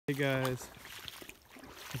Hey guys,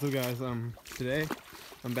 today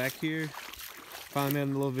I'm back here, finally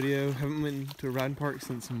made a little video. Haven't went to a riding park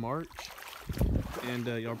since March, and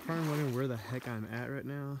y'all probably wondering where the heck I'm at right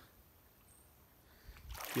now.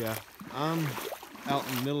 Yeah, I'm out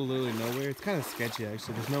in the middle of literally nowhere. It's kind of sketchy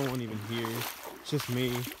actually, there's no one even here, it's just me.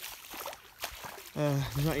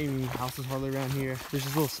 There's not even any houses hardly around here. There's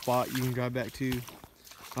this little spot you can drive back to.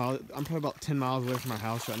 I'm probably about 10 miles away from my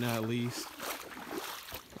house right now at least.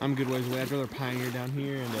 I'm a good ways away. I'd rather pioneer down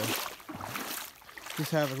here and just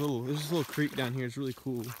have there's this little creek down here. It's really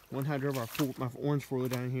cool. One time I drove my orange four-wheeler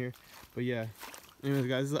down here. But yeah, anyways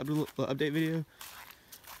guys, this is an update video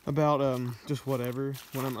about just whatever.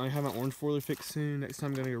 When I have my orange four-wheeler fixed soon. Next time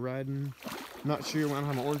I'm gonna go riding. I'm not sure when I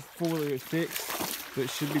have my orange four-wheeler fixed, but it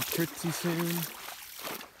should be pretty soon.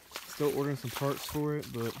 Still ordering some parts for it,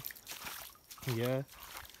 but yeah.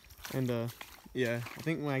 And yeah, I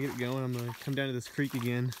think when I get it going, I'm gonna come down to this creek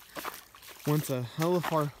again. Once a little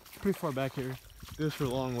pretty far back here. It goes for a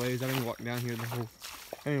long ways. I didn't walk down here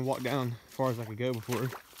I didn't walk down as far as I could go before.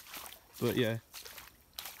 But yeah,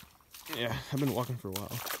 I've been walking for a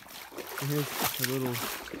while. And here's a little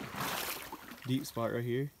deep spot right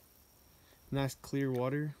here. Nice clear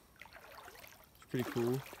water. It's pretty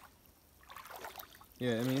cool.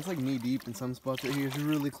 Yeah, I mean it's like knee deep in some spots right here. It's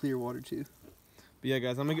really clear water too. But yeah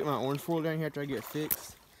guys, I'm gonna get my orange four down here after I get it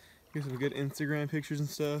fixed. Here's some good Instagram pictures and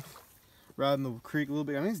stuff. Riding the creek a little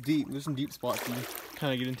bit. I mean it's deep. There's some deep spots you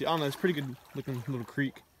kind of get into. I don't know, it's pretty good looking little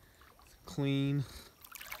creek. It's clean,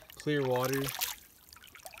 clear water.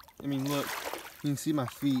 I mean look, you can see my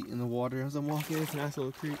feet in the water as I'm walking. It's a nice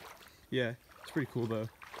little creek. Yeah, it's pretty cool though.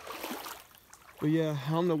 But yeah,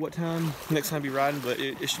 I don't know what time next time I'll be riding, but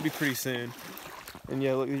it should be pretty soon. And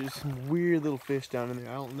yeah, look, there's some weird little fish down in there.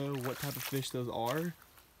 I don't know what type of fish those are.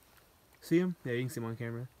 See them? Yeah, you can see them on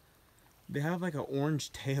camera. They have like an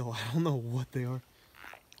orange tail. I don't know what they are.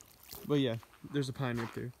 But yeah, there's a pine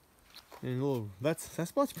right there. And that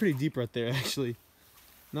spot's pretty deep right there, actually.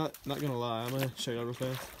 Not gonna lie, I'm gonna show you real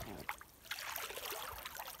fast.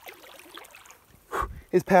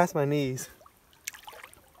 It's past my knees.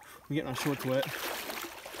 I'm getting my shorts wet.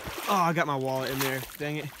 Oh, I got my wallet in there.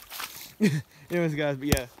 Dang it. Anyways guys, but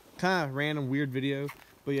yeah, kind of random weird video,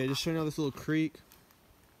 but yeah, just showing you all this little creek,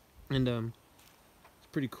 and it's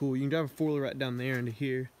pretty cool. You can drive a four-wheeler right down there into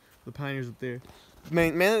here. The pioneers up there.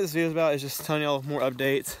 Main that this video is about is just telling y'all more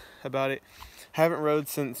updates about it. Haven't rode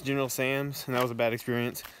since General Sam's, and that was a bad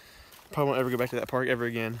experience. Probably won't ever go back to that park ever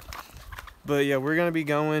again. But yeah, we're gonna be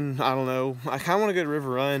going. I don't know. I kind of want to go to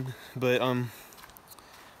River Run, but I don't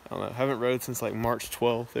know. Haven't rode since like March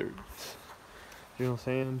 12th at General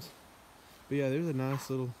Sam's. But yeah, there's a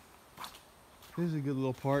good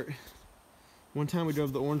little part. One time we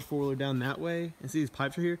drove the orange four-wheeler down that way, and see these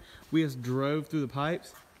pipes right here? We just drove through the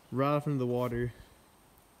pipes, right off into the water.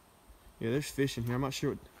 Yeah, there's fish in here. I'm not sure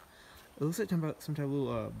what, it looks like some type of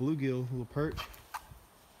little bluegill, little perch.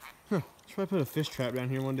 Huh, should probably put a fish trap down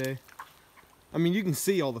here one day. I mean, you can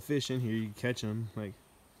see all the fish in here, you can catch them, like,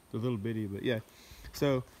 they're little bitty, but yeah.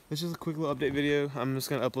 So, it's just a quick little update video. I'm just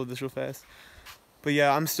gonna upload this real fast. But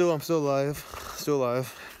yeah, I'm still alive.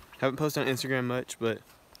 Haven't posted on Instagram much, but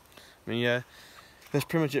I mean yeah, that's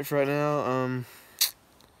pretty much it for right now.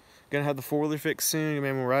 Gonna have the four-wheeler fixed soon. Gonna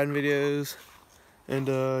make more riding videos, and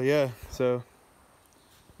yeah. So,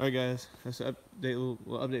 alright guys, that's an little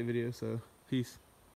update video. So peace.